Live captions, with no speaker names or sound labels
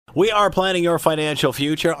We are planning your financial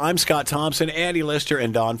future. I'm Scott Thompson. Andy Lister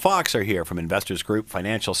and Don Fox are here from Investors Group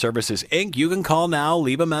Financial Services, Inc. You can call now,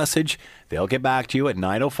 leave a message. They'll get back to you at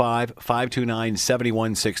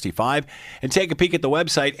 905-529-7165. And take a peek at the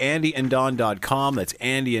website, andyanddon.com. That's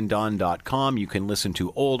andyanddon.com. You can listen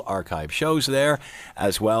to old archive shows there,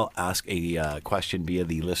 as well ask a question via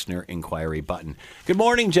the listener inquiry button. Good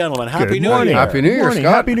morning, gentlemen. Happy New Year. Happy New Year, Morning.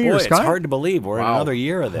 Scott. Happy New Year, Boy, Scott. it's hard to believe we're in another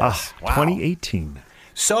year of this. Wow. 2018.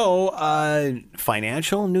 So,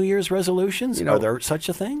 financial New Year's resolutions? Are there such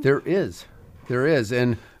a thing? There is.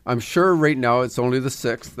 And I'm sure right now it's only the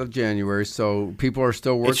 6th of January, so people are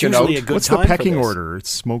still working It's usually out. a good What's time the for pecking this. order? It's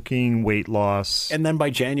smoking, weight loss. And then by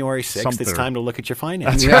January 6th, it's Something. time to look at your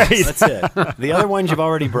finances. That's right. That's it. The other ones you've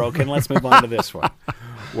already broken. Let's move on to this one.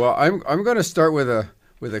 Well, I'm going to start with a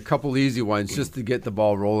couple easy ones just to get the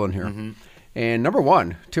ball rolling here. Mm-hmm. And number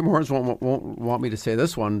one, Tim Hortons won't want me to say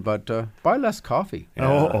this one, but buy less coffee.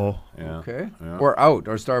 Oh. Yeah. Okay. Yeah. Or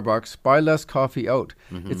Starbucks, buy less coffee out.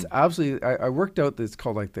 It's absolutely, I worked out this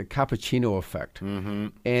called like the cappuccino effect.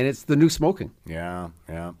 And it's the new smoking. Yeah.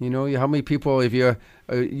 You know, how many people, if you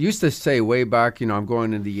used to say way back, I'm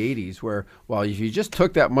going in the 80s where, well, if you just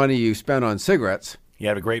took that money you spent on cigarettes, You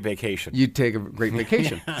had a great vacation. you'd take a great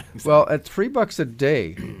vacation. Exactly. Well, at $3 a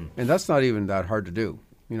day, and that's not even that hard to do,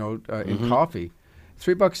 in coffee,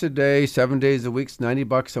 $3 a day, 7 days a week,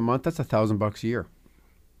 $90 a month, that's $1,000 a year.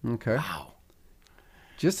 Okay. Wow.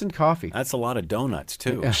 Just in coffee. That's a lot of donuts,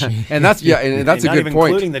 too. And that's, and that's Not a good even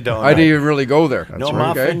point. including the donut. I didn't even really go there. No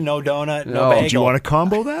muffin, no donut, no No. bagel. Do you want to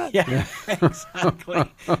combo that? Yeah, exactly.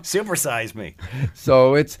 Supersize me.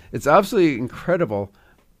 So it's absolutely incredible,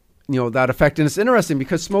 that effect. And it's interesting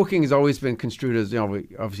because smoking has always been construed as,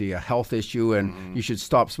 obviously a health issue and you should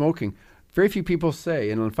stop smoking. Very few people say,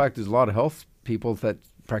 and in fact, there's a lot of health people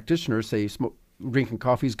practitioners say drinking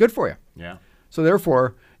coffee is good for you. Yeah. So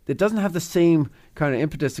therefore, it doesn't have the same kind of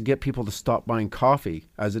impetus to get people to stop buying coffee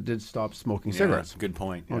as it did stop smoking cigarettes. Good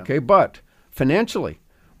point. Yeah. Okay, but financially,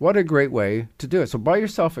 what a great way to do it. So buy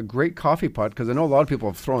yourself a great coffee pot, because I know a lot of people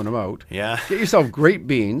have thrown them out. Yeah. Get yourself great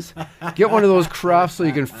beans. Get one of those crafts so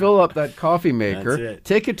you can fill up that coffee maker. That's it.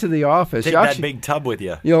 Take it to the office. Take that big tub with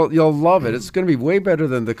you. You'll love it. It's going to be way better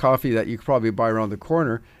than the coffee that you could probably buy around the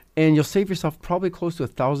corner, and you'll save yourself probably close to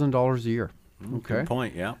 $1,000 a year. Okay. Good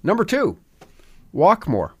point, yeah. Number 2, walk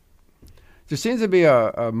more. There seems to be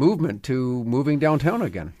a movement to moving downtown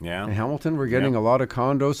again. Yeah. In Hamilton, we're getting a lot of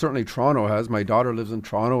condos. Certainly Toronto has. My daughter lives in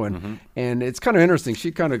Toronto, and it's kind of interesting.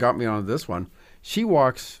 She kind of got me on this one. She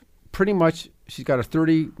walks pretty much, she's got a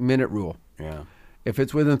 30-minute rule. Yeah. If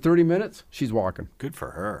it's within 30 minutes, she's walking. Good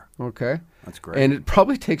for her. Okay. That's great. And it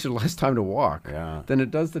probably takes her less time to walk Yeah. than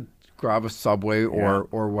it does to grab a subway or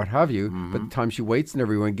what have you. By the time she waits and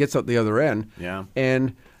everyone gets out the other end. Yeah.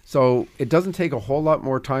 And so it doesn't take a whole lot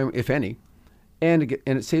more time, if any, and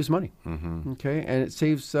it saves money. Okay. And it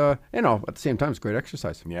saves, at the same time, it's great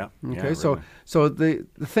exercise. Yeah. Okay. Yeah, So really. so the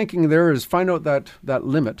thinking there is find out that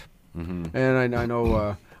limit. And I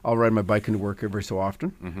know I'll ride my bike into work every so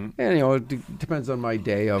often. And, it depends on my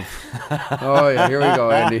day of, oh, yeah, here we go,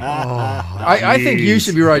 Andy. I think you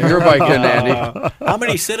should be riding your bike in, Andy. How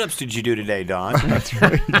many sit-ups did you do today, Don? That's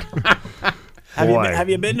right. Boy. Have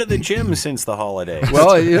you been to the gym since the holidays?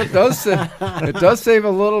 Well, it does save a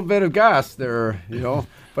little bit of gas there,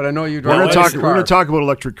 But I know you drive. We're going to talk about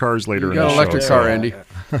electric cars later You in got the an show. electric car, Andy.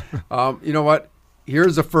 You know what?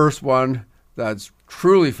 Here's the first one that's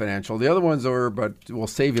truly financial. The other ones but will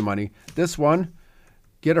save you money. This one,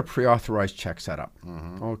 get a pre-authorized check set up.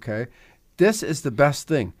 Okay? This is the best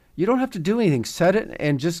thing. You don't have to do anything. Set it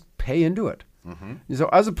and just pay into it. So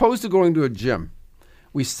as opposed to going to a gym,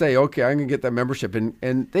 we say, okay, I'm going to get that membership.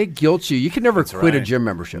 And they guilt you. You can never quit a right. gym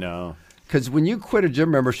membership. No. Because when you quit a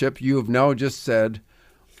gym membership, you have now just said,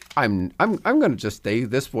 I'm going to just stay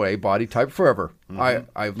this way, body type, forever. I'm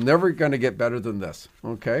never going to get better than this.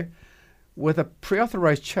 Okay? With a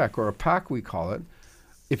pre-authorized check, or a PAC we call it,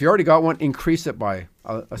 if you already got one, increase it by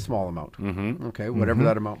a small amount. Okay? Whatever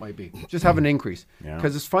that amount might be. Just have an increase. Yeah.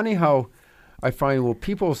 Because it's funny how I find,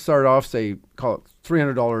 people start off, say, call it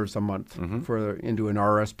 $300 a month into an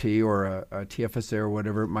RSP or a TFSA or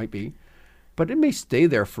whatever it might be. But it may stay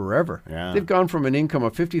there forever. Yeah. They've gone from an income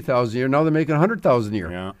of $50,000 a year, now they're making $100,000 a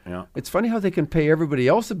year. Yeah. It's funny how they can pay everybody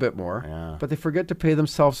else a bit more, but they forget to pay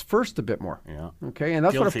themselves first a bit more. Yeah. Okay, and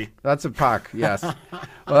that's Guilty. that's a PAC. Yes. Well,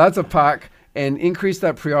 that's a PAC, and increase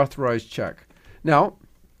that pre-authorized check. Now,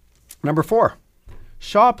 number 4,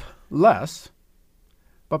 shop less,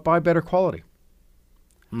 but buy better quality.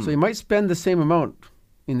 So you might spend the same amount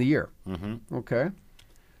in the year. Okay,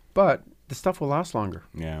 but the stuff will last longer.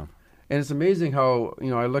 Yeah. And it's amazing how,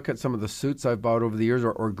 I look at some of the suits I've bought over the years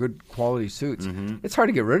or good quality suits. It's hard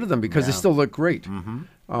to get rid of them because they still look great.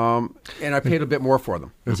 And I paid a bit more for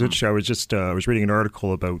them. I was reading an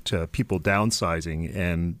article about people downsizing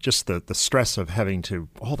and just the stress of having to,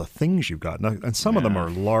 all the things you've got. And some of them are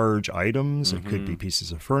large items. It could be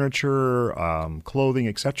pieces of furniture, clothing,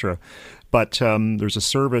 etc. But there's a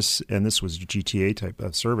service, and this was a GTA type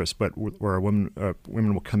of service, but where women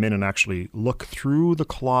will come in and actually look through the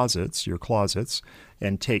closets, your closets,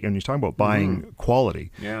 and you're talking about buying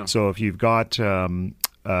quality. Yeah. So if you've got any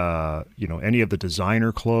of the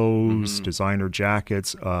designer clothes, designer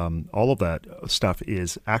jackets, all of that stuff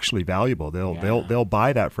is actually valuable. They'll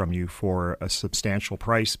buy that from you for a substantial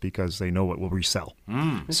price because they know it will resell.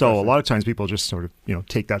 So a lot of times people just sort of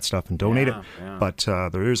take that stuff and donate it, but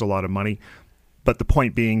there is a lot of money. But the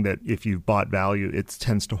point being that if you've bought value, it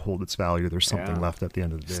tends to hold its value. There's something left at the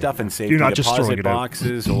end of the day. Stuff in safety deposit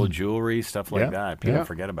boxes, old jewelry, stuff like that. People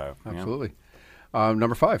forget about. Absolutely.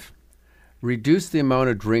 Number 5. Reduce the amount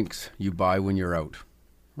of drinks you buy when you're out.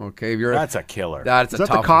 Okay, that's a killer. That's is that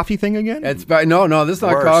the coffee thing again? No, this is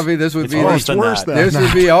not coffee. This would be worse than this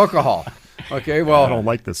would be alcohol. Okay, well, I don't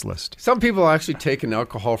like this list. Some people actually take an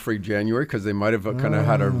alcohol-free January because they might have kind of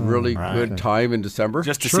had a really good time in December,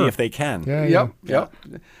 just to see if they can. Yep.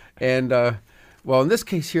 And in this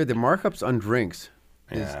case here, the markups on drinks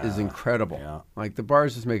is incredible. Yeah. Like the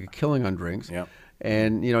bars just make a killing on drinks. Yep.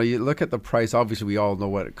 And, you look at the price. Obviously, we all know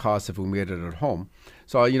what it costs if we made it at home.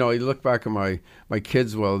 So, you look back at my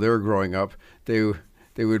kids while they were growing up, they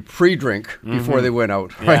would pre-drink before they went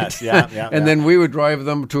out, right? Yes, and then we would drive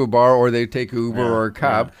them to a bar or they'd take Uber or a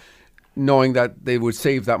cab, knowing that they would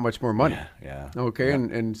save that much more money. Okay, yeah.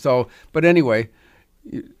 And so, but anyway,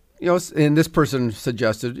 and this person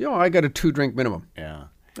suggested, I got a 2-drink minimum. Yeah.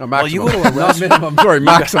 A maximum. Well, you go to a restaurant. Minimum, sorry,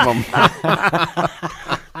 maximum.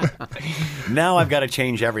 Now I've got to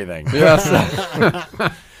change everything. Yes.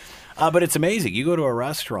 But it's amazing. You go to a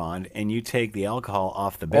restaurant and you take the alcohol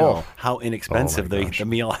off the bill, how inexpensive the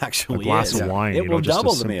meal actually is. A glass of wine. It will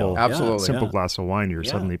double the meal. Absolutely. Simple glass of wine, you're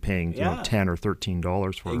suddenly paying $10 or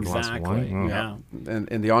 $13 for a glass of wine. Oh. Yeah.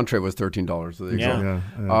 And the entree was $13. So there you go.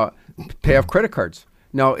 Yeah. Pay off credit cards.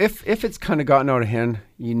 Now, if it's kind of gotten out of hand,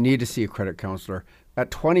 you need to see a credit counselor. At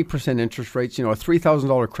 20% interest rates, a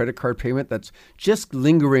 $3,000 credit card payment that's just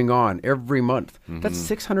lingering on every month. That's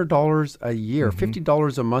 $600 a year,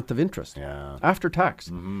 $50 a month of interest after tax.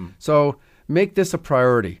 So make this a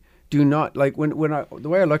priority. Do not, like the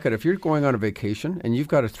way I look at it, if you're going on a vacation and you've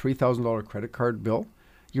got a $3,000 credit card bill,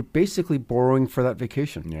 you're basically borrowing for that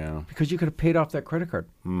vacation. Because you could have paid off that credit card.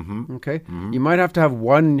 Okay? You might have to have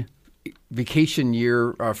one vacation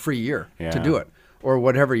year, free year to do it. Or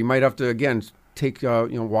whatever. You might have to, again, take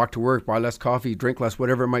walk to work, buy less coffee, drink less,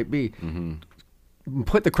 whatever it might be.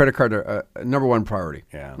 Put the credit card number one priority.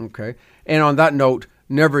 Okay. And on that note,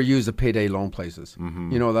 never use the payday loan places.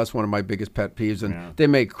 That's one of my biggest pet peeves. And they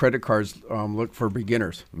make credit cards look for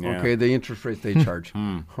beginners. Okay. The interest rates they charge.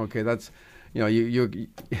 Okay. That's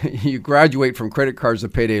you graduate from credit cards to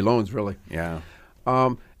payday loans, really.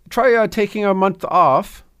 Try taking a month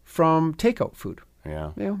off from takeout food.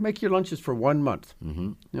 Make your lunches for 1 month.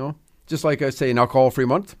 Just like I say, an alcohol-free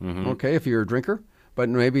month, okay, if you're a drinker. But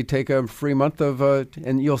maybe take a free month of,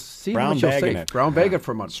 and you'll see how much you'll save. Brown bag it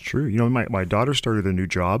for a month. It's true. My daughter started a new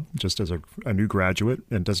job just as a new graduate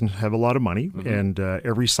and doesn't have a lot of money. And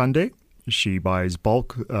every Sunday, she buys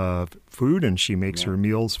bulk food and she makes her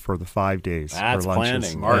meals for the 5 days. That's her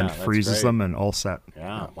lunches. planning. And freezes them and all set.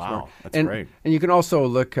 Yeah, wow. That's great. And you can also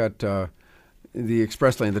look at the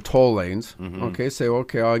express lane, the toll lanes. Okay, say, I'm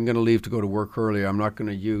going to leave to go to work early. I'm not going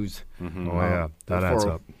to use. That adds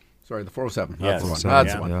up. Sorry, the 407. Yes. That's the one.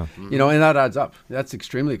 That's the one. Yeah. And that adds up. That's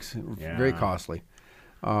extremely, very costly.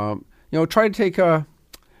 Try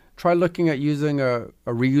looking at using a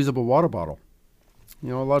reusable water bottle. A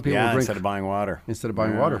lot of people drink instead of buying water. That's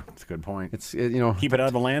a good point. It's keep it out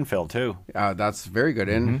of the landfill too. That's very good.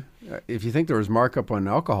 And if you think there was markup on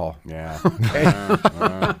alcohol, and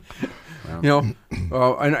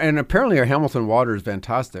apparently our Hamilton water is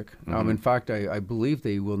fantastic. In fact, I believe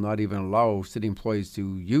they will not even allow city employees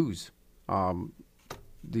to use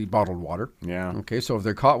the bottled water. Okay, so if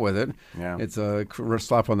they're caught with it, it's a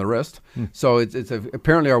slap on the wrist. So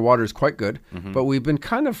apparently our water is quite good, but we've been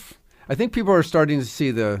I think people are starting to see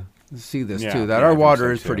this too, that our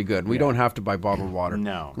water is pretty good. We don't have to buy bottled water.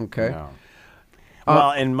 No. Okay. No.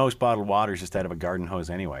 Well, and most bottled water is just out of a garden hose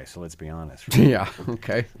anyway, so let's be honest.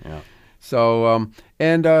 Okay. So,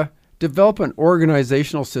 develop an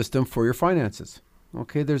organizational system for your finances.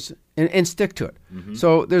 Okay, and stick to it.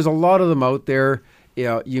 So there's a lot of them out there.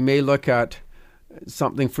 You may look at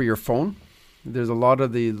something for your phone. There's a lot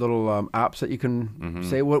of the little apps that you can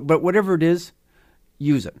say, but whatever it is,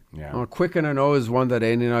 use it. Yeah. Quicken, I know, is one that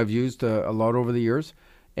Andy and I have used a lot over the years,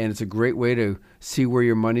 and it's a great way to see where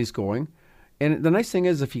your money's going. And the nice thing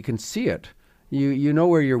is, if you can see it, you know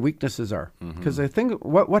where your weaknesses are. Because I think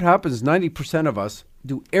what happens, 90% of us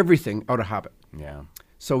do everything out of habit. Yeah.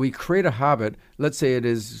 So we create a habit. Let's say it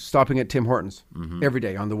is stopping at Tim Hortons every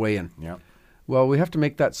day on the way in. Yeah. Well, we have to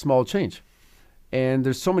make that small change. And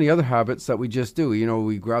there's so many other habits that we just do.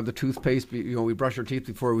 We grab the toothpaste, we brush our teeth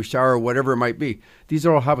before we shower, whatever it might be. These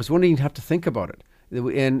are all habits. We don't even have to think about it.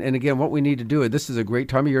 And again, what we need to do, this is a great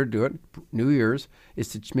time of year to do it, New Year's, is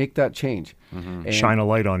to make that change. And shine a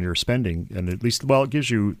light on your spending, and at least, it gives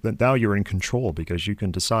you, now you're in control because you can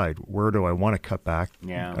decide, where do I want to cut back?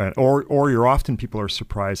 Yeah. Or people are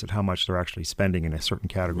surprised at how much they're actually spending in a certain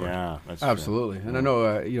category. Yeah, that's absolutely. true. And I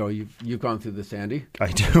know you've gone through this, Andy. I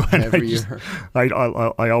do. And every year.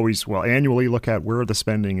 I always annually look at where the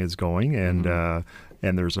spending is going,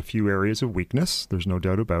 and there's a few areas of weakness. There's no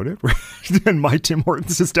doubt about it. And my Tim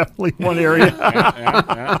Hortons is definitely one area.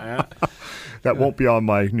 That won't be on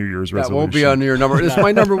my New Year's resolution. That won't be on your number. It's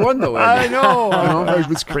my number one, though, Andy. I know. I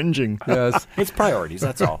was cringing. Yes. It's priorities,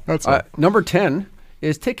 that's all. That's all. Number 10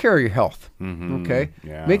 is take care of your health. Okay?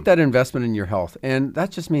 Yeah. Make that investment in your health. And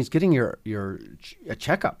that just means getting a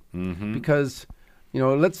checkup. Because,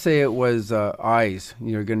 let's say it was eyes.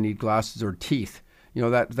 You're going to need glasses or teeth.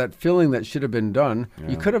 That filling that should have been done,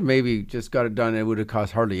 you could have maybe just got it done and it would have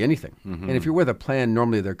cost hardly anything. And if you're with a plan,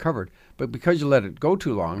 normally they're covered. But because you let it go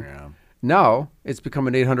too long, now it's become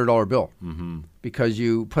an $800 bill because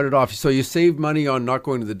you put it off. So you save money on not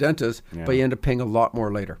going to the dentist, but you end up paying a lot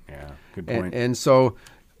more later. Yeah, good point. And so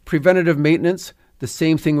preventative maintenance, the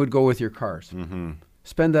same thing would go with your cars.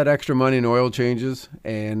 Spend that extra money in oil changes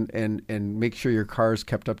and make sure your car is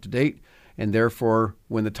kept up to date. And therefore,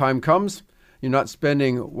 when the time comes, you're not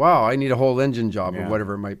spending, I need a whole engine job or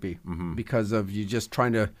whatever it might be because of you just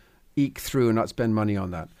trying to eke through and not spend money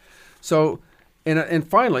on that. So, and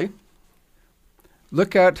finally,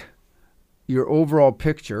 look at your overall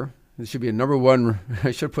picture. This should be a number one.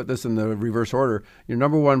 I should put this in the reverse order. Your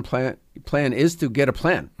number one plan is to get a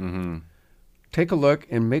plan. Take a look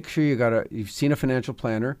and make sure you've seen a financial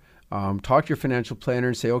planner. Talk to your financial planner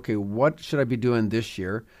and say, okay, what should I be doing this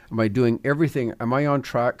year? Am I doing everything? Am I on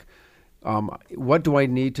track? What do I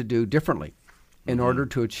need to do differently in order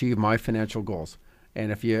to achieve my financial goals?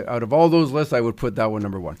 And out of all those lists, I would put that one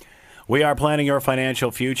number one. We are planning your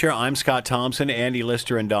financial future. I'm Scott Thompson. Andy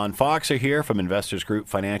Lister and Don Fox are here from Investors Group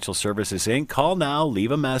Financial Services, Inc. Call now.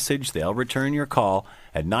 Leave a message. They'll return your call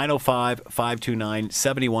at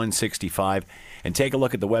 905-529-7165. And take a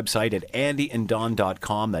look at the website at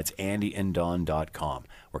andyanddon.com. That's andyanddon.com.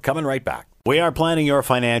 We're coming right back. We are planning your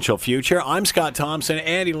financial future. I'm Scott Thompson.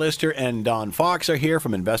 Andy Lister and Don Fox are here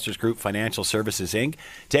from Investors Group Financial Services, Inc.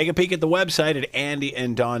 Take a peek at the website at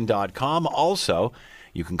andyanddon.com. Also,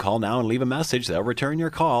 you can call now and leave a message. They'll return your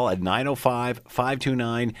call at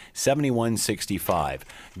 905-529-7165.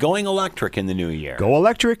 Going electric in the new year. Go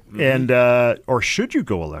electric, and or should you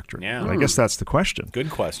go electric? Yeah. I guess that's the question. Good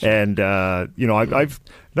question. And, I've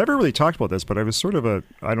never really talked about this, but I was sort of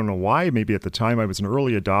I don't know why, maybe at the time I was an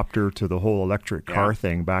early adopter to the whole electric car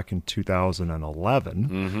thing back in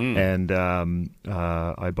 2011. And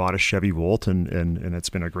I bought a Chevy Volt, and it's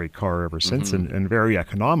been a great car ever since and very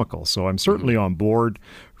economical. So I'm certainly on board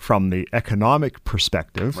from the economic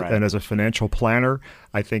perspective. Right. And as a financial planner,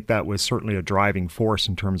 I think that was certainly a driving force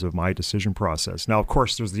in terms of my decision process. Now, of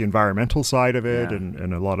course, there's the environmental side of it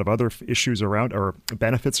and a lot of other issues around or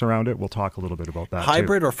benefits around it. We'll talk a little bit about that.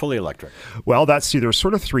 Hybrid or fully electric? Well, there's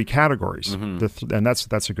sort of three categories, and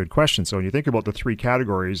that's a good question. So when you think about the three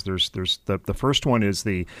categories, there's the first one is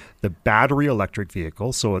the battery electric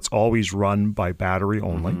vehicle. So it's always run by battery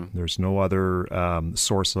only. There's no other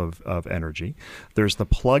source of energy. There's the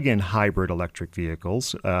plug-in hybrid electric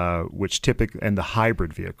vehicles, and the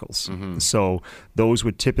hybrid vehicles. So those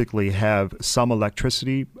would typically have some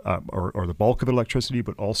electricity or the bulk of electricity,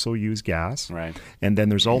 but also use gas. Right. And then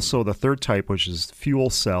there's also the third type, which is fuel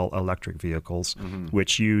cell electric vehicles,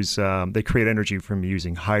 which use they create energy from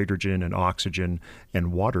using hydrogen and oxygen,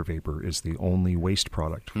 and water vapor is the only waste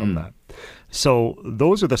product from that. So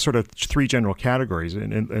those are the sort of three general categories,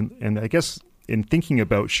 and I guess in thinking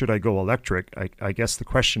about should I go electric, I guess the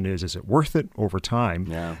question is it worth it over time?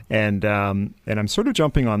 Yeah. And I'm sort of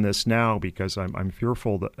jumping on this now because I'm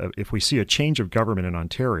fearful that if we see a change of government in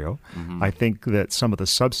Ontario, I think that some of the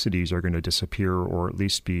subsidies are going to disappear or at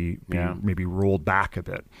least be maybe rolled back a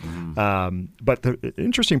bit. But the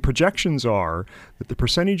interesting projections are that the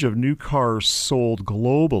percentage of new cars sold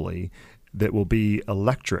globally that will be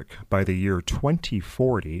electric by the year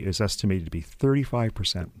 2040 is estimated to be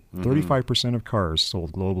 35%. 35% of cars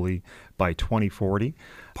sold globally by 2040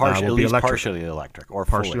 At will be least electric. partially electric or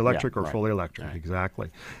Partially fully. electric or Right. fully electric, Right. exactly.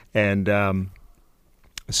 And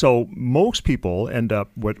so most people end up,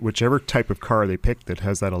 whichever type of car they pick that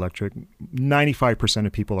has that electric, 95%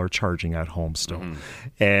 of people are charging at home still.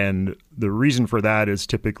 And the reason for that is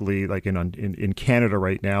typically, like in Canada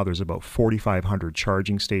right now, there's about 4,500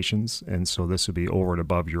 charging stations. And so this would be over and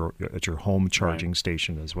above at your home charging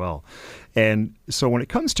station as well. And so when it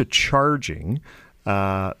comes to charging,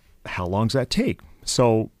 how long does that take?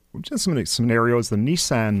 So just some scenarios, the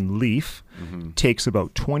Nissan Leaf takes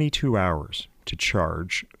about 22 hours to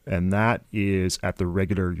charge, and that is at the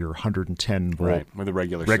regular, your 110 volt Right, with a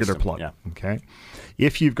regular system. plug. Yeah. Okay.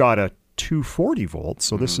 If you've got a 240 volts,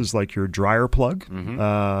 so this is like your dryer plug,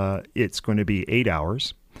 it's going to be 8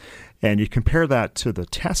 hours. And you compare that to the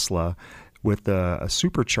Tesla with a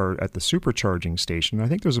supercharge at the supercharging station. I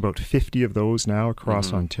think there's about 50 of those now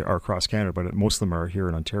across across Canada, but most of them are here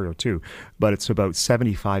in Ontario too. But it's about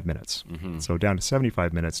 75 minutes, so down to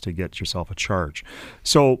 75 minutes to get yourself a charge.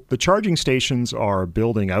 So the charging stations are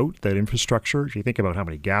building out that infrastructure. If you think about how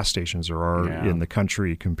many gas stations there are in the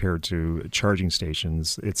country compared to charging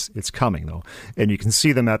stations, it's coming though, and you can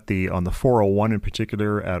see them on the 401 in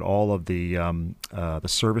particular at all of the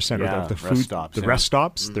service center, the food rest stops, the rest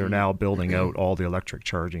stops. They're now building out all the electric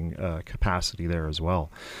charging capacity there as well.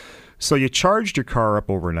 So you charged your car up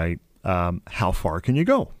overnight. How far can you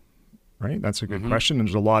go? Right, that's a good question. And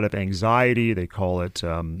there's a lot of anxiety. They call it,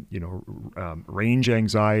 range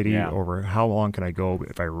anxiety over how long can I go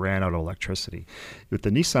if I ran out of electricity. With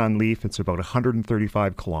the Nissan Leaf, it's about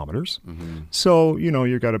 135 kilometers. So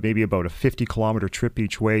you've got maybe about a 50-kilometer trip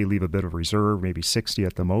each way. Leave a bit of reserve, maybe 60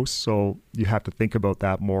 at the most. So you have to think about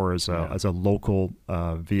that more as a local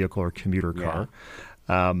vehicle or commuter car.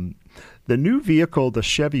 The new vehicle, the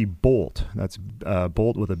Chevy Bolt, that's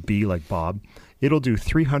Bolt with a B like Bob, it'll do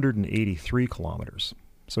 383 kilometers.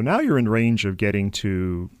 So now you're in range of getting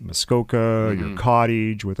to Muskoka, your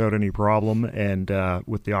cottage without any problem, and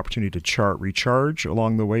with the opportunity to recharge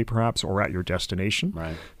along the way perhaps, or at your destination.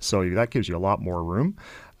 Right. So that gives you a lot more room.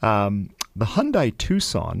 The Hyundai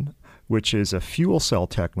Tucson, which is a fuel cell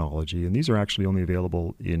technology, and these are actually only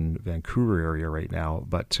available in Vancouver area right now,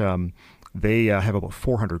 but they have about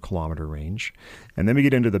 400-kilometer range. And then we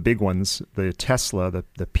get into the big ones. The Tesla, the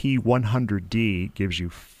P100D, gives you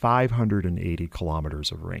 580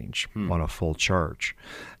 kilometers of range on a full charge.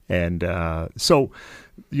 And so,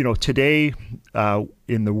 today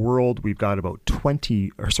in the world, we've got about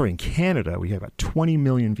in Canada, we have about 20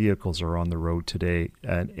 million vehicles are on the road today.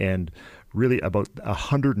 And really about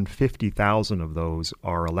 150,000 of those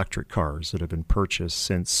are electric cars that have been purchased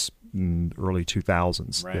since early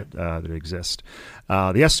 2000s that exist.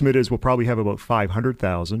 The estimate is we'll probably have about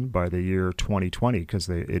 500,000 by the year 2020 because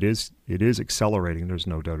it is accelerating. There's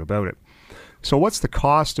no doubt about it. So what's the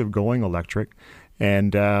cost of going electric?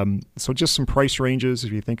 And so just some price ranges.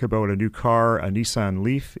 If you think about a new car, a Nissan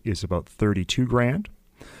Leaf is about $32,000.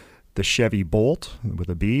 The Chevy Bolt with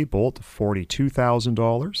a B, Bolt,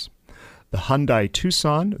 $42,000. The Hyundai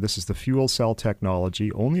Tucson, this is the fuel cell technology,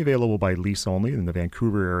 only available by lease only in the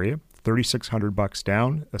Vancouver area. $3,600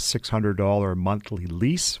 down, a $600 monthly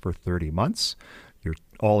lease for 30 months. Your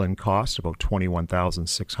all-in cost about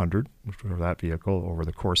 $21,600 for that vehicle over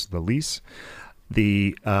the course of the lease.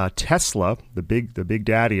 The Tesla, the big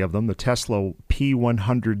daddy of them, the Tesla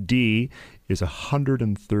P100D is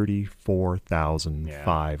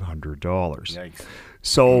 $134,500. Yikes.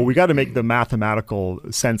 So we got to make the mathematical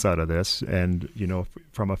sense out of this, and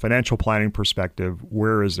from a financial planning perspective,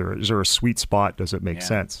 is there a sweet spot? Does it make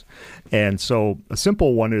sense? And so a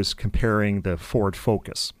simple one is comparing the Ford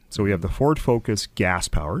Focus. So we have the Ford Focus gas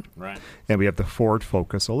powered, Right. and we have the Ford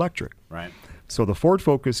Focus electric. Right. So the Ford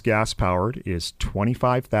Focus gas powered is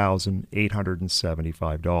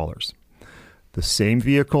 $25,875. The same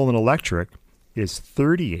vehicle in electric is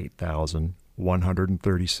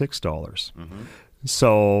 $38,136.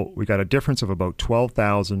 So we got a difference of about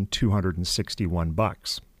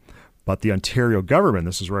 $12,261. But the Ontario government,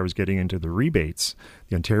 this is where I was getting into the rebates,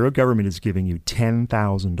 the Ontario government is giving you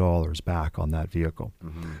 $10,000 back on that vehicle.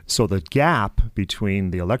 So the gap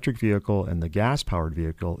between the electric vehicle and the gas-powered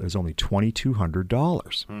vehicle is only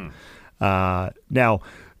 $2,200. Now,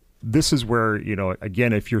 this is where,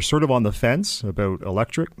 again, if you're sort of on the fence about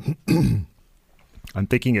electric, I'm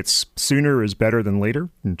thinking it's sooner is better than later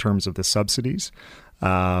in terms of the subsidies.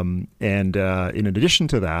 And in addition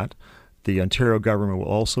to that, the Ontario government will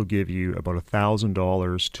also give you about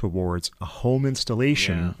 $1,000 towards a home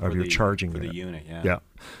installation of your charging for unit. the unit. Yeah.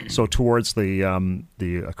 So towards the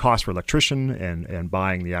cost for electrician and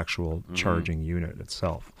buying the actual charging unit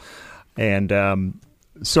itself. And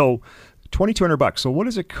so $2,200. So what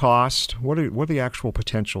does it cost? What are the actual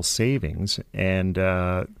potential savings? And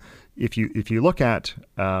if you look at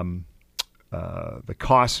the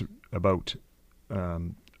cost, about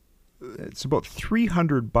it's about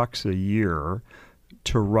 $300 a year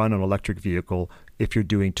to run an electric vehicle if you're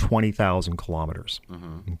doing 20,000 kilometers.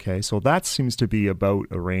 Okay, so that seems to be about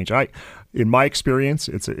a range. In my experience,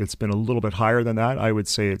 it's been a little bit higher than that. I would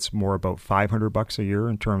say it's more about $500 a year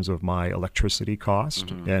in terms of my electricity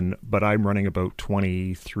cost, but I'm running about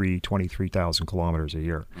 23,000 kilometers a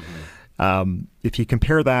year. If you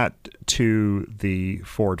compare that to the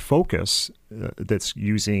Ford Focus that's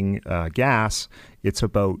using gas, it's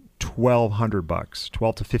about $1,200,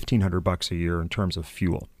 $1,200 to $1,500 a year in terms of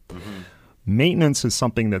fuel. Maintenance is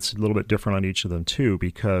something that's a little bit different on each of them too,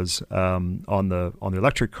 because on the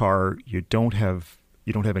electric car you don't have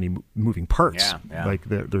any moving parts. Like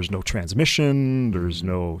there's no transmission, there's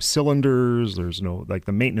no cylinders, there's no, like,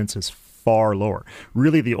 the maintenance is far lower.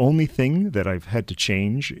 Really, the only thing that I've had to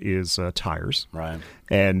change is tires, right,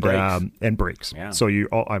 and brakes. Yeah. So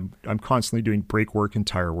I'm constantly doing brake work and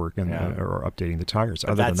tire work or updating the tires.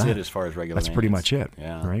 But Other that's than that, it as far as regular. That's pretty much it.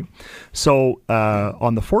 Yeah. Right. So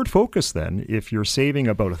on the Ford Focus, then, if you're saving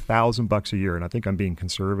about $1,000 a year, and I think I'm being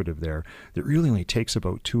conservative there, it really only takes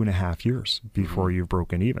about 2.5 years before you've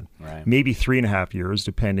broken even. Right. Maybe 3.5 years,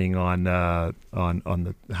 depending on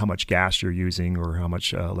how much gas you're using or how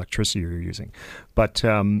much electricity you're using. But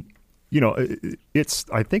I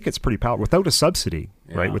think it's pretty powerful. Without a subsidy,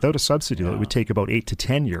 right? Without a subsidy, it would take about 8 to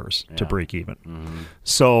 10 years to break even.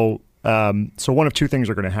 So one of two things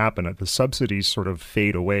are going to happen. If the subsidies sort of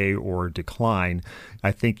fade away or decline,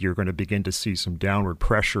 I think you're going to begin to see some downward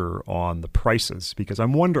pressure on the prices, because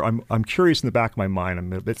I'm curious in the back of my mind,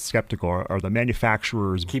 I'm a bit skeptical. Are the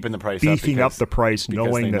manufacturers keeping the price beefing up up the price,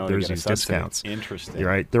 knowing that there's these discounts? Interesting.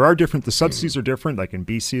 Right. There are different, the subsidies are different. Like in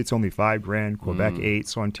BC, it's only $5,000, Quebec 8.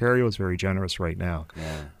 So Ontario is very generous right now.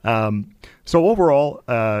 Yeah. So overall,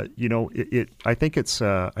 I think it's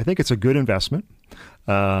a good investment.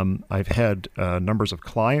 I've had numbers of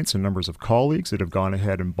clients and numbers of colleagues that have gone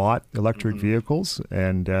ahead and bought electric vehicles,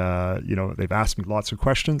 and they've asked me lots of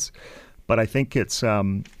questions. But I think it's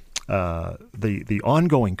the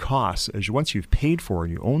ongoing costs, once you've paid for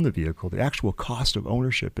and you own the vehicle, the actual cost of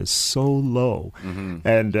ownership is so low.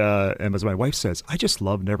 And as my wife says, I just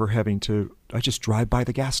love never having to. I just drive by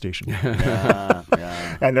the gas station.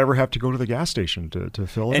 I never have to go to the gas station to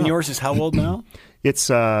fill it up. And yours is how old now? It's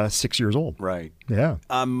 6 years old. Right. Yeah.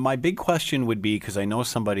 My big question would be, because I know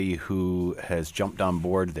somebody who has jumped on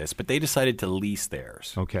board this, but they decided to lease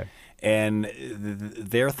theirs. Okay. And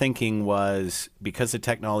their thinking was, because the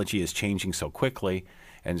technology is changing so quickly,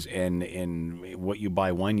 and what you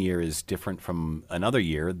buy one year is different from another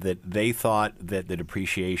year, that they thought that the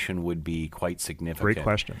depreciation would be quite significant. Great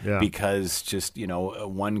question. Yeah. Because just,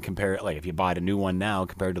 like if you buy a new one now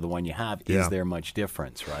compared to the one you have, is there much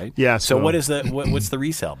difference, right? Yeah. So what's the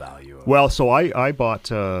resale value? Well, so I bought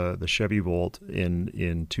the Chevy Volt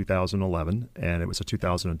in 2011, and it was a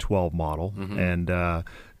 2012 model, and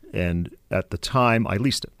at the time I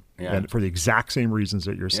leased it. Yeah. And for the exact same reasons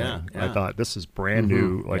that you're saying. Yeah. I thought this is brand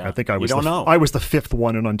new. Like I think I was I was the fifth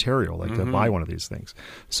one in Ontario to buy one of these things.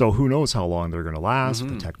 So who knows how long they're going to last.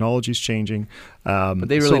 The technology's changing. But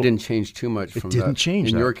they really didn't change too much from that. It didn't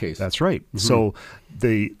change in your case. That's right. So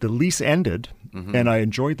the lease ended, and I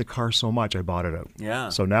enjoyed the car so much I bought it out. Yeah.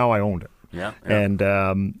 So now I owned it. Yeah. And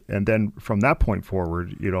then from that point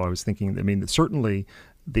forward, I was thinking, I mean, certainly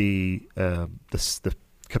the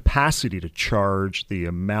capacity to charge, the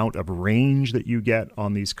amount of range that you get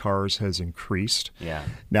on these cars has increased. Yeah.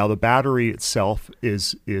 Now the battery itself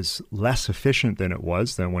is less efficient than it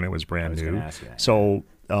was when it was brand new. Ask you that. So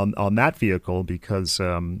on that vehicle, because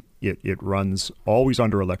it runs always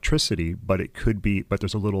under electricity, but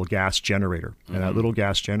there's a little gas generator, and that little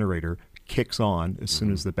gas generator kicks on as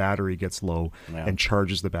soon as the battery gets low and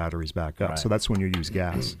charges the batteries back up. Right. So that's when you use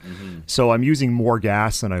gas. So I'm using more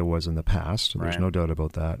gas than I was in the past. There's no doubt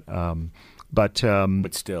about that. But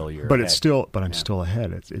still, I'm still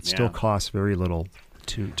ahead. It still costs very little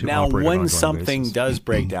to now, operate on an when ongoing something basis. does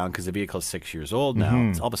break down, because the vehicle is 6 years old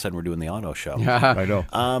now, all of a sudden we're doing the auto show. I know.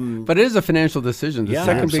 But it is a financial decision. The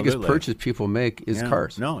second biggest absolutely. purchase people make is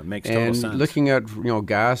cars. No, it makes total sense. And looking at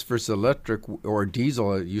gas versus electric or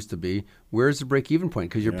diesel, it used to be, where's the break-even point?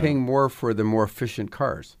 Because you're paying more for the more efficient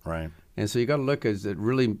cars. Right. And so you got to look, is it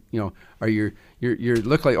really, are you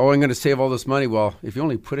look like, I'm going to save all this money. Well, if you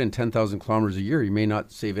only put in 10,000 kilometers a year, you may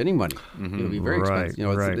not save any money. It'll be very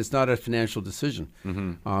expensive. It's not a financial decision.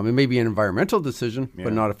 It may be an environmental decision,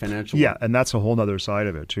 but not a financial one. And that's a whole other side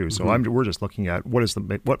of it too. So we're just looking at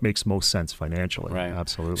what makes most sense financially. Right.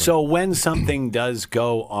 Absolutely. So when something does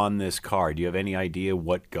go on this car, do you have any idea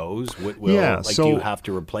what goes? Do you have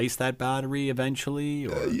to replace that battery eventually?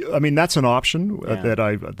 Or? I mean, that's an option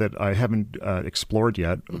that I haven't explored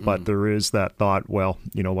yet, but there is that thought, well,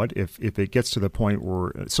 you know what, if it gets to the point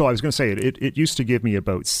where, so I was going to say it used to give me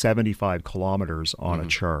about 75 kilometers on a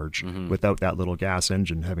charge without that little gas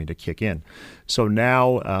engine having to kick in. So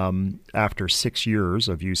now, after 6 years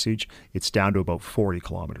of usage, it's down to about 40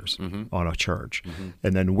 kilometers on a charge.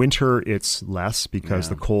 And then winter, it's less because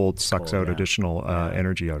the cold sucks out additional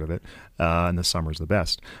energy out of it, and the summer's the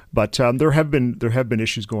best. But there have been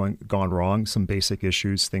issues gone wrong, some basic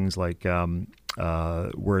issues, things like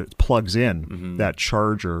where it plugs in that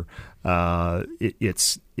charger,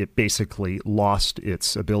 it basically lost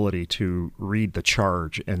its ability to read the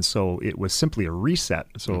charge, and so it was simply a reset.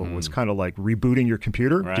 So it was kind of like rebooting your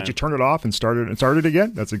computer. Did you turn it off and start it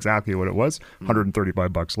again? That's exactly what it was.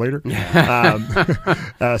 $135 later.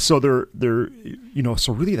 So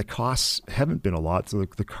so really the costs haven't been a lot. So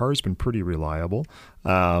the car's been pretty reliable.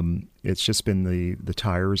 It's just been the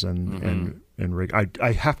tires and rig.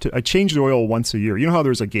 I change the oil once a year. You know how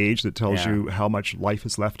there's a gauge that tells you how much life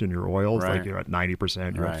is left in your oil? It's like you're at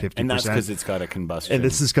 90%, you're at 50%. And that's because it's got a combustion. And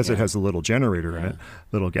this is because it has a little generator in it,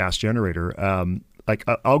 little gas generator. Like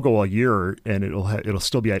I'll go a year and it'll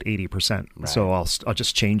still be at 80%. Right. So I'll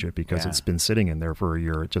just change it because it's been sitting in there for a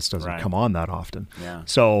year. It just doesn't come on that often. Yeah.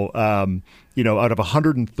 So out of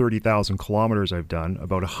 130,000 kilometers I've done,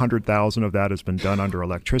 about 100,000 of that has been done under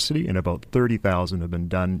electricity, and about 30,000 have been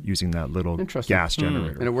done using that little gas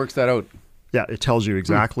generator. And it works that out. Yeah, it tells you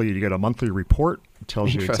exactly. You get a monthly report. It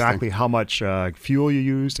tells you exactly how much fuel you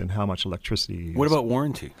used and how much electricity you used. What about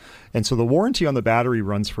warranty? And so the warranty on the battery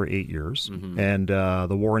runs for 8 years, and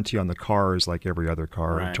the warranty on the car is like every other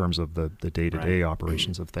car in terms of the day-to-day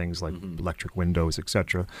operations of things like electric windows,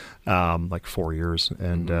 etc. Like 4 years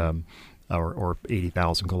and. Or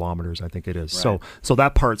 80,000 kilometers, I think it is. Right. So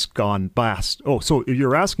that part's gone past. Oh, so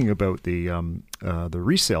you're asking about the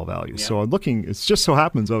resale value. Yeah. So I'm looking. It just so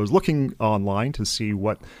happens I was looking online to see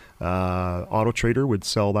what Auto Trader would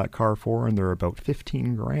sell that car for, and they're about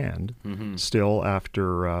 $15,000 still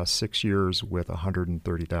after 6 years with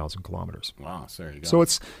 130,000 kilometers. Wow, so there you go. So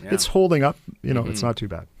it's holding up. It's not too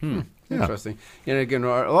bad. Yeah. Interesting. And again,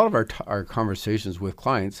 a lot of our conversations with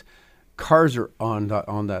clients, cars are on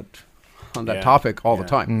that topic all the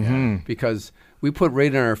time because we put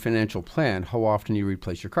right in our financial plan how often you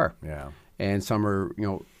replace your car. Yeah. And some are,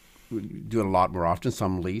 do it a lot more often.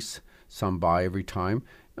 Some lease, some buy every time.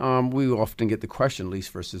 We often get the question lease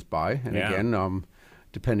versus buy. And again,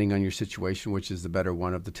 depending on your situation, which is the better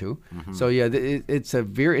one of the two. So it's a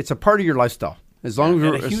part of your lifestyle. As long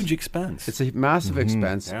as a huge expense. It's a massive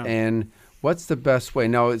expense. Yeah. And what's the best way?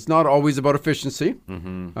 Now, it's not always about efficiency.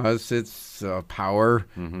 It's power,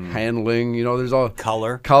 handling. There's all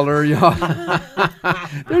color.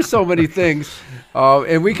 There's so many things,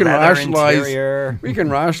 and we can rationalize. Interior. We can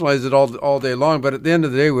rationalize it all day long. But at the end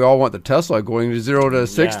of the day, we all want the Tesla going to 0 to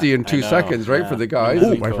 60 in 2 seconds, right? For the guys.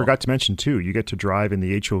 Oh, I forgot to mention too. You get to drive in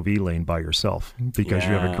the HOV lane by yourself because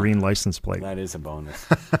you have a green license plate. That is a bonus.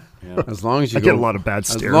 As long as you get a lot of bad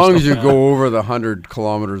stares. As long as you go over the 100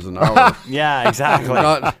 kilometers an hour. Yeah, exactly.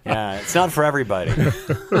 It's not for everybody.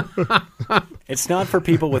 It's not for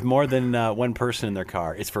people with more than one person in their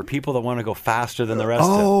car. It's for people that want to go faster than the rest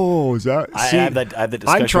of them. Oh, is that? I have that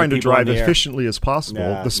discussion. I'm trying to drive efficiently as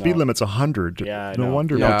possible. The speed limit's 100. Yeah, no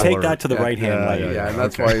wonder. Take that to the right-hand lane. Yeah, and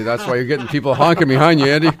that's why you're getting people honking behind you,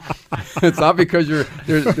 Andy. It's not because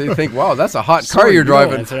they think, wow, that's a hot car you're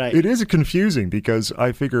driving. That's right. It is confusing because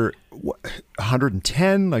I figure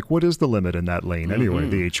 110, like what is the limit in that lane anyway,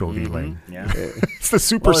 the HOV lane? Yeah. It's the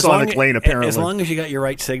supersonic lane apparently. As long as you got your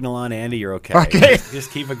right signal on, Andy, you're okay.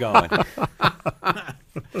 Just keep it going.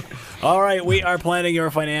 All right, we are planning your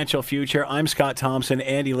financial future. I'm Scott Thompson.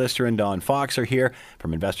 Andy Lister and Don Fox are here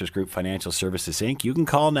from Investors Group Financial Services, Inc. You can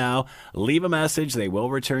call now, leave a message. They will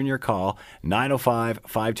return your call,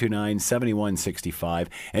 905-529-7165.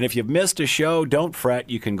 And if you've missed a show, don't fret.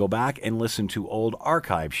 You can go back and listen to old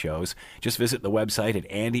archive shows. Just visit the website at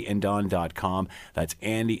andyanddon.com. That's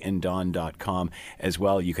andyanddon.com. As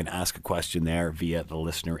well, you can ask a question there via the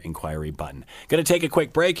listener inquiry button. Going to take a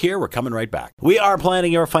quick break here. We're coming right back. We are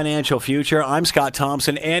planning your your financial future. I'm Scott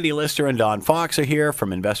Thompson. Andy Lister and Don Fox are here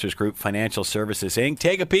from Investors Group Financial Services, Inc.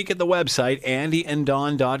 Take a peek at the website,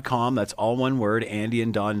 andyanddon.com. That's all one word,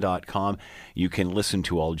 andyanddon.com. You can listen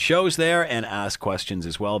to old shows there and ask questions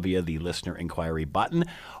as well via the listener inquiry button.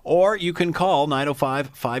 Or you can call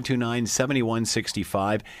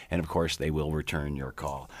 905-529-7165. And, of course, they will return your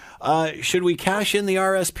call. Should we cash in the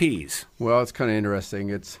RSPs? Well, it's kind of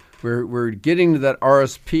interesting. We're getting to that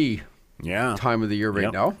RSP time of the year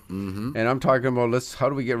right now. Mm-hmm. And I'm talking about how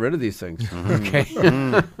do we get rid of these things? Mm-hmm. Okay.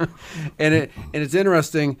 Mm-hmm. and it's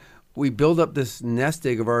interesting. We build up this nest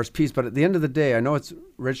egg of RSPs, but at the end of the day, I know it's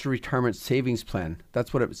Registered Retirement Savings Plan.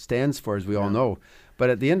 That's what it stands for, as we all know.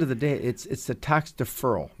 But at the end of the day, it's the tax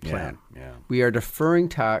deferral plan. Yeah. We are deferring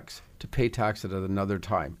tax to pay tax at another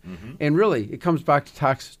time. Mm-hmm. And really, it comes back to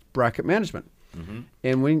tax bracket management. Mm-hmm.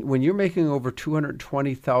 And when you're making over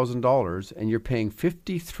 $220,000 and you're paying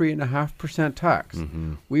 53.5% tax,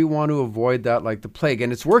 we want to avoid that like the plague.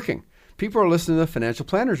 And it's working. People are listening to financial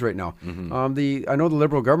planners right now. Mm-hmm. I know the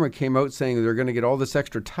Liberal government came out saying they're going to get all this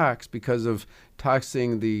extra tax because of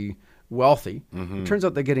taxing the wealthy. Mm-hmm. It turns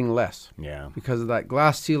out they're getting less. Yeah. Because of that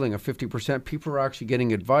glass ceiling of 50%, people are actually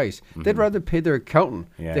getting advice. Mm-hmm. They'd rather pay their accountant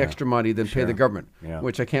the extra money than pay the government,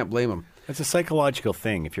 which I can't blame them. It's a psychological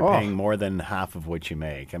thing. If you're paying more than half of what you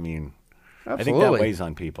make, I mean, absolutely. I think that weighs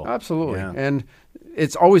on people. Absolutely. Yeah. And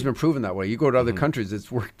it's always been proven that way. You go to other countries, it's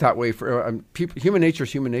worked that way for people. Human nature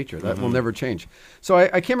is human nature. That will never change. So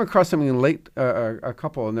I came across something late, a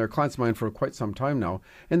couple, and they're clients of mine for quite some time now,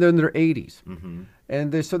 and they're in their 80s. Mm-hmm.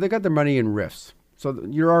 And they got their money in RIFs. So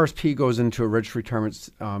your RSP goes into a registered retirement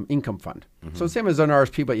income fund. Mm-hmm. So same as an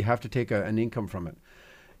RSP, but you have to take an income from it.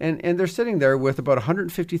 And they're sitting there with about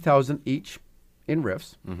 $150,000 each in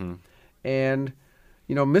RIFs. Mm-hmm. And,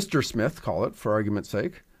 Mr. Smith, call it for argument's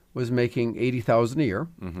sake, was making $80,000 a year,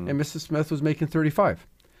 and Mrs. Smith was making $35,000.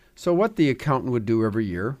 So what the accountant would do every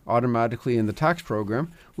year, automatically in the tax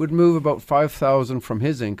program, would move about $5,000 from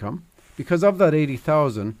his income. Because of that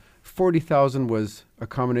 $80,000, $40,000 was a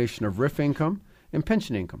combination of RIF income and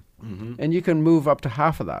pension income. Mm-hmm. And you can move up to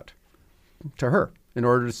half of that to her in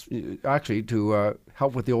order to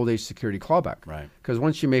help with the old age security clawback. Right. Because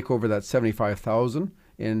once you make over that $75,000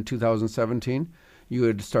 in 2017, you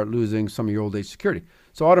would start losing some of your old age security.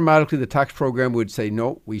 So automatically the tax program would say,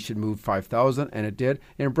 no, we should move $5,000, and it did.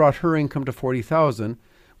 And it brought her income to $40,000,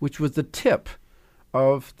 which was the tip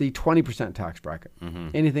of the 20% tax bracket.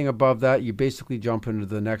 Mm-hmm. Anything above that, you basically jump into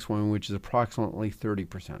the next one, which is approximately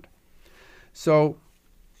 30%. So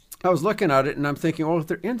I was looking at it, and I'm thinking, if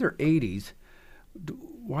they're in their 80s,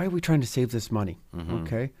 why are we trying to save this money? Mm-hmm.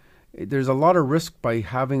 Okay, there's a lot of risk by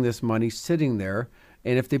having this money sitting there,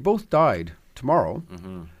 and if they both died tomorrow,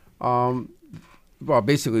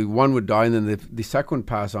 basically one would die and then the second would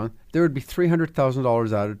pass on, there would be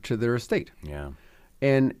 $300,000 added to their estate. Yeah.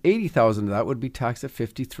 And $80,000 of that would be taxed at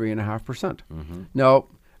 53.5%. Mm-hmm. Now,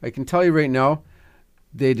 I can tell you right now,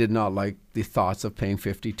 they did not like the thoughts of paying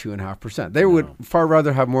 52.5%. They would far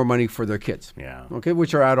rather have more money for their kids. Yeah. Okay,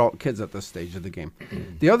 which are adult kids at this stage of the game.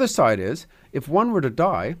 The other side is, if one were to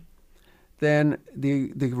die, then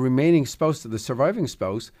the remaining spouse, the surviving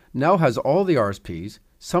spouse, now has all the RSPs,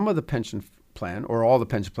 some of the pension plan, or all the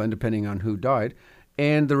pension plan, depending on who died,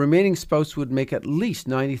 and the remaining spouse would make at least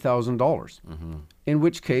 $90,000, in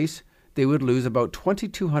which case they would lose about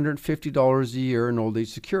 $2,250 a year in old age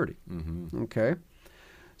security. Mm-hmm. Okay?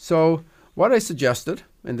 So what I suggested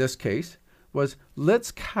in this case was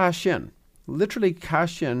let's literally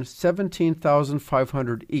cash in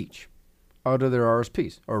 $17,500 each out of their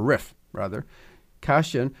RSPs, or RIF rather,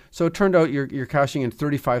 cash in. So it turned out you're cashing in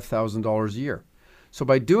 $35,000 a year. So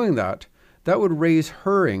by doing that, that would raise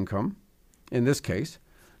her income, in this case,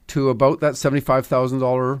 to about that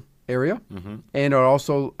 $75,000 area, and it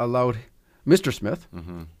also allowed Mr. Smith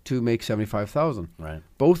to make $75,000. Right.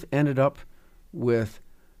 Both ended up with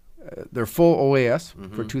their full OAS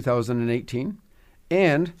for 2018.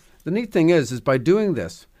 And the neat thing is by doing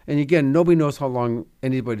this, and again, nobody knows how long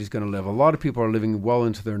anybody's going to live. A lot of people are living well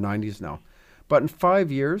into their 90s now. But in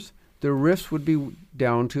 5 years, their RIFs would be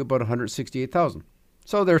down to about $168,000.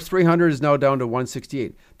 So their 300 is now down to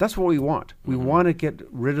 168. That's what we want. We want to get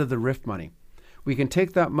rid of the RIF money. We can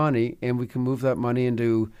take that money and we can move that money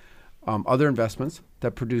into other investments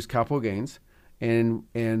that produce capital gains, and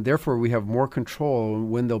therefore we have more control on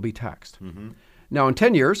when they'll be taxed. Now, in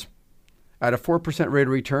 10 years, at a 4% rate of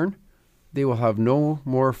return, they will have no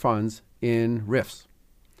more funds in RIFs.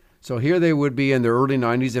 So here they would be in their early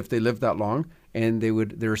 90s if they lived that long, and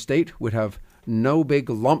their estate would have no big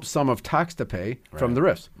lump sum of tax to pay from the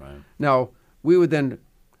RIFs. Right. Now, we would then,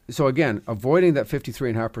 so again, avoiding that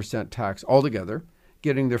 53.5% tax altogether,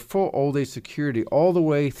 getting their full old age security all the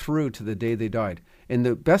way through to the day they died. And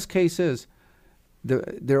the best case is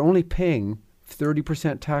they're only paying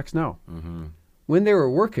 30% tax now. When they were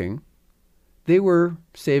working, they were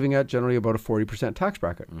saving at generally about a 40% tax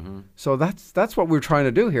bracket. So that's what we're trying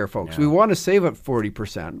to do here, folks. We want to save at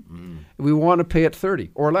 40%. We want to pay at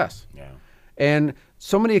 30 or less. And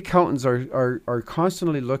so many accountants are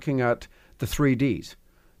constantly looking at the 3 Ds: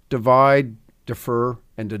 divide, defer,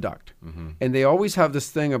 and deduct. And they always have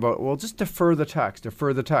this thing about, well, just defer the tax.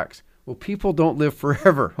 Well, people don't live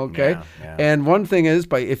forever, okay? And one thing is,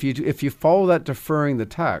 if you follow that deferring the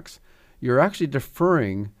tax, you're actually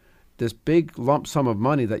deferring this big lump sum of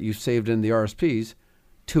money that you saved in the RSPs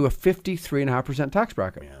to a 53.5% tax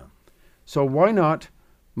bracket. So why not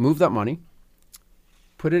move that money,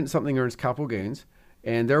 put it in something that earns capital gains,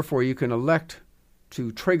 and therefore you can elect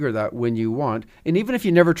to trigger that when you want, and even if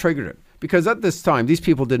you never triggered it, because at this time these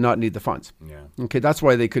people did not need the funds. Okay, that's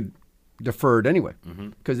why they could defer it anyway,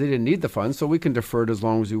 because they didn't need the funds, so we can defer it as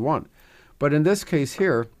long as we want. But in this case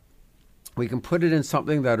here, we can put it in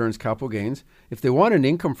something that earns capital gains. If they want an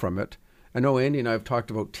income from it, I know Andy and I have talked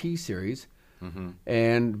about T-Series,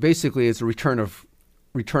 and basically it's a return of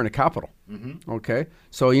capital. Okay,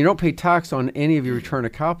 so you don't pay tax on any of your return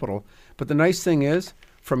of capital. But the nice thing is,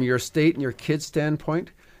 from your estate and your kids'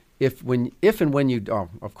 standpoint, if and when you,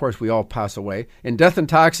 of course we all pass away, and death and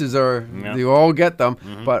taxes are, you all get them,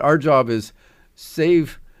 but our job is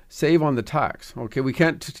save on the tax. Okay, we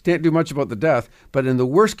can't do much about the death, but in the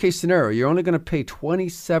worst case scenario, you're only going to pay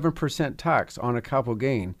 27% tax on a capital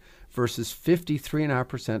gain versus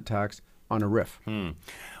 53.5% tax on a RIF.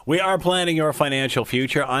 We are planning your financial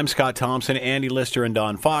future. I'm Scott Thompson. Andy Lister and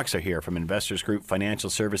Don Fox are here from Investors Group Financial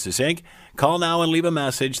Services, Inc. Call now and leave a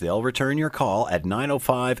message. They'll return your call at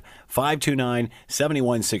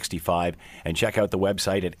 905-529-7165 and check out the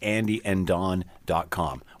website at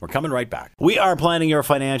andyanddon.com. We're coming right back. We are planning your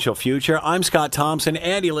financial future. I'm Scott Thompson.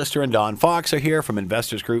 Andy Lister and Don Fox are here from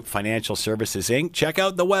Investors Group Financial Services, Inc. Check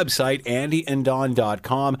out the website,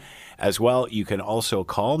 andyanddon.com. As well, you can also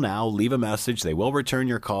call now, leave a message. They will return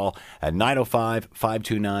your call at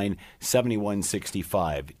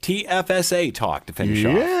 905-529-7165. TFSA talk to finish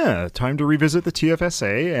off. Yeah, time to revisit the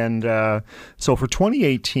TFSA. And so for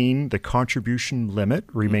 2018, the contribution limit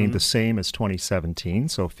remained the same as 2017,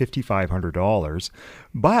 so $5,500.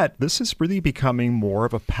 But this is really becoming more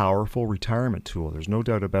of a powerful retirement tool. There's no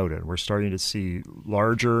doubt about it. We're starting to see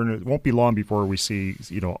larger, and it won't be long before we see,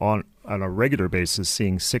 on a regular basis,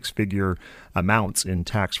 seeing six-figure amounts in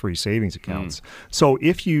tax-free savings accounts. So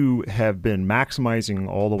if you have been maximizing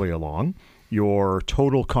all the way along, your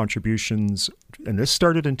total contributions, and this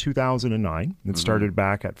started in 2009. It started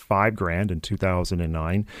back at $5,000 in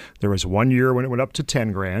 2009. There was 1 year when it went up to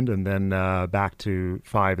 $10,000, and then back to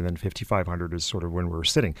 $5,000, and then $5,500 is sort of when we're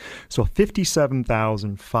sitting. So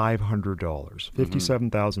 $57,500.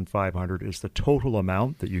 $57,500 is the total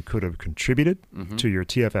amount that you could have contributed to your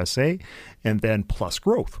TFSA, and then plus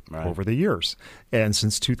growth over the years. And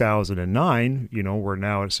since 2009, we're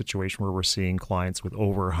now at a situation where we're seeing clients with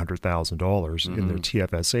over $100,000 in their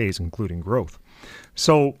TFSAs, including growth.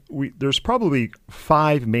 So there's probably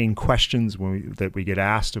 5 main questions that we get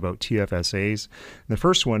asked about TFSAs. And the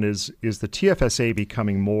first one is the TFSA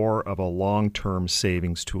becoming more of a long-term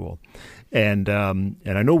savings tool? And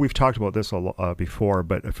I know we've talked about this before,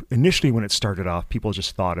 but initially when it started off, people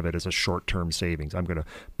just thought of it as a short-term savings. I'm going to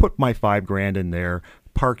put my $5,000 in there,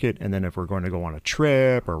 park it, and then if we're going to go on a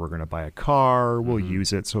trip or we're going to buy a car, we'll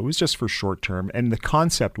use it. So it was just for short term. And the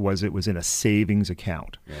concept was it was in a savings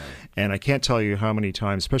account. And I can't tell you how many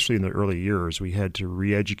times, especially in the early years, we had to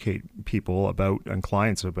re-educate people and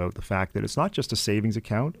clients about the fact that it's not just a savings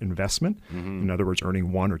account investment. In other words,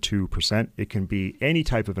 earning 1 or 2%. It can be any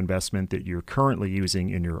type of investment that you're currently using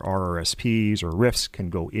in your RRSPs or RIFs can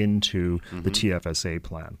go into the TFSA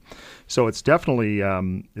plan. So it's definitely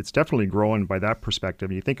growing by that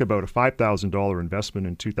perspective. You think about a $5,000 investment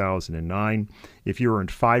in 2009. If you earned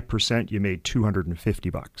 5%, you made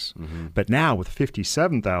 $250. But now with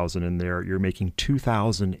 $57,000 in there, you're making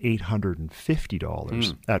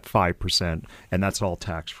 $2,850 at 5%, and that's all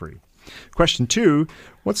tax free. Question 2: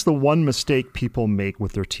 what's the one mistake people make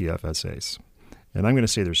with their TFSAs? And I'm going to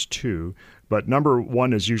say there's 2, but number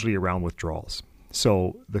 1 is usually around withdrawals.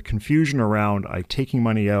 So the confusion around I'm taking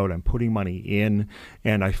money out, I'm putting money in,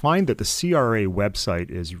 and I find that the CRA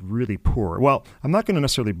website is really poor. Well, I'm not going to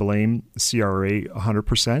necessarily blame CRA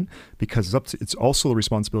 100% because it's also the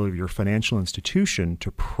responsibility of your financial institution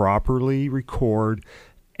to properly record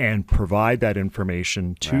and provide that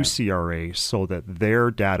information to CRA so that their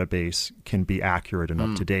database can be accurate and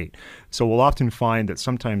up to date. So we'll often find that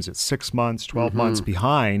sometimes it's 6 months, 12 months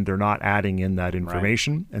behind. They're not adding in that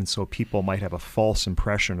information. And so people might have a false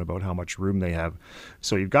impression about how much room they have.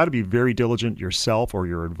 So you've got to be very diligent yourself, or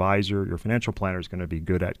your advisor, your financial planner is going to be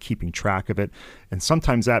good at keeping track of it. And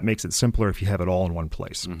sometimes that makes it simpler if you have it all in one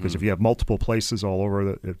place. Because if you have multiple places all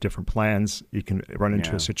over the different plans, you can run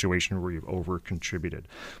into a situation where you've over-contributed.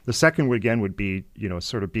 The second, would be,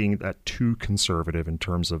 sort of being that too conservative in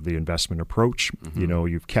terms of the investment approach.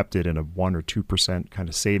 You've kept it in a 1 or 2% kind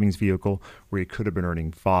of savings vehicle where you could have been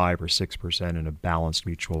earning 5 or 6% in a balanced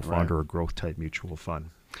mutual fund or a growth type mutual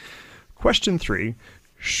fund. Question 3,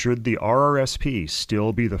 should the RRSP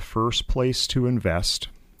still be the first place to invest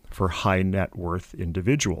for high net worth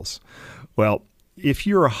individuals? Well, if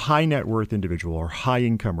you're a high net worth individual or high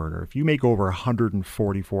income earner, if you make over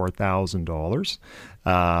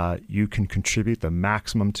 $144,000, you can contribute the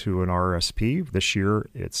maximum to an RRSP. This year,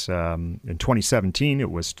 it's in 2017,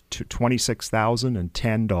 it was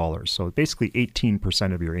 $26,010. So basically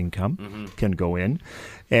 18% of your income can go in.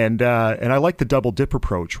 And I like the double dip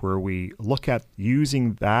approach where we look at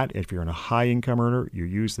using that. If you're in a high income earner, you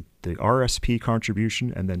use the RRSP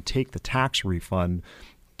contribution and then take the tax refund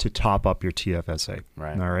to top up your TFSA.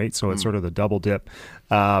 All right. So it's sort of the double dip.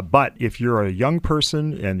 But if you're a young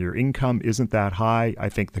person and your income isn't that high, I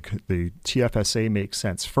think the TFSA makes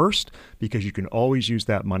sense first, because you can always use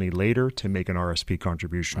that money later to make an RSP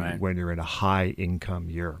contribution when you're in a high income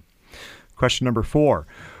year. Question number 4.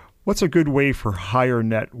 What's a good way for higher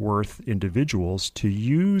net worth individuals to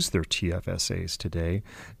use their TFSAs today?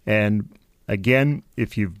 And again,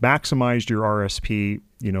 if you've maximized your RSP,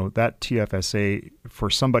 that TFSA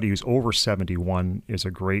for somebody who's over 71 is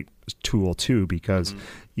a great tool too, because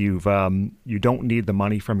you don't need the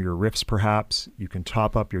money from your RIFs perhaps. You can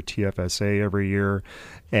top up your TFSA every year.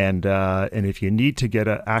 And if you need to get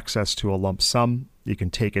access to a lump sum, you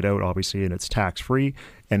can take it out, obviously, and it's tax-free.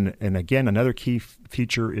 And again, another key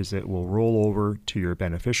feature is it will roll over to your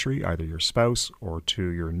beneficiary, either your spouse or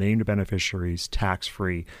to your named beneficiaries,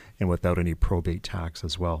 tax-free and without any probate tax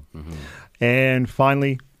as well. And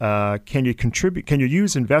finally, can you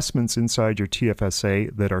use investments inside your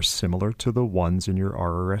TFSA that are similar to the ones in your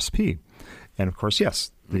RRSP? And of course,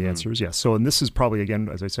 yes. The answer is yes. So, and this is probably, again,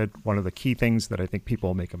 as I said, one of the key things that I think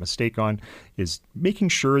people make a mistake on is making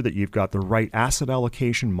sure that you've got the right asset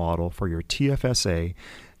allocation model for your TFSA.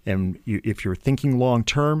 And if you're thinking long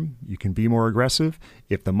term, you can be more aggressive.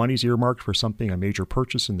 If the money's earmarked for something, a major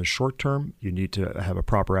purchase in the short term, you need to have a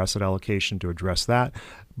proper asset allocation to address that.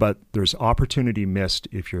 But there's opportunity missed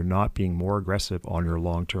if you're not being more aggressive on your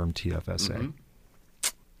long-term TFSA.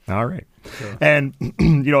 All right. Sure. And,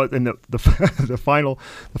 and the final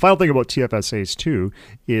thing about TFSAs too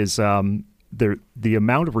is the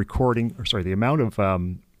amount of the amount of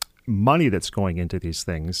money that's going into these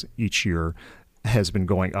things each year has been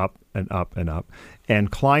going up and up and up. And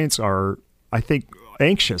clients are, I think,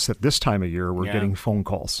 anxious at this time of year. We're getting phone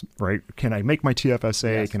calls, right? Can I make my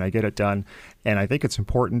TFSA? Yes. Can I get it done? And I think it's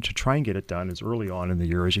important to try and get it done as early on in the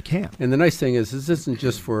year as you can. And the nice thing is this isn't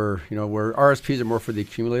just for, where RSPs are more for the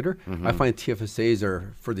accumulator. I find TFSAs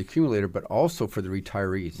are for the accumulator, but also for the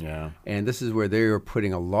retirees. Yeah. And this is where they are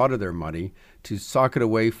putting a lot of their money to sock it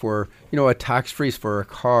away for, a tax freeze for a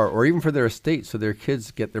car or even for their estate, so their kids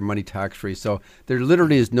get their money tax free. So there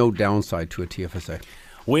literally is no downside to a TFSA.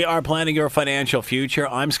 We are planning your financial future.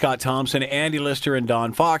 I'm Scott Thompson. Andy Lister and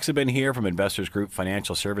Don Fox have been here from Investors Group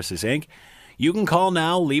Financial Services, Inc. You can call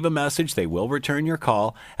now, leave a message. They will return your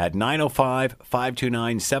call at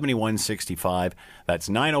 905-529-7165. That's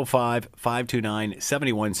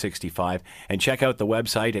 905-529-7165. And check out the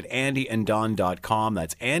website at andyanddon.com.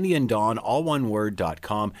 That's andyanddon, all one word,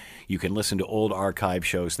 .com. You can listen to old archive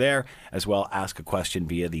shows there, as well ask a question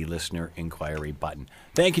via the listener inquiry button.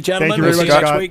 Thank you, gentlemen. Thank you very much, Scott.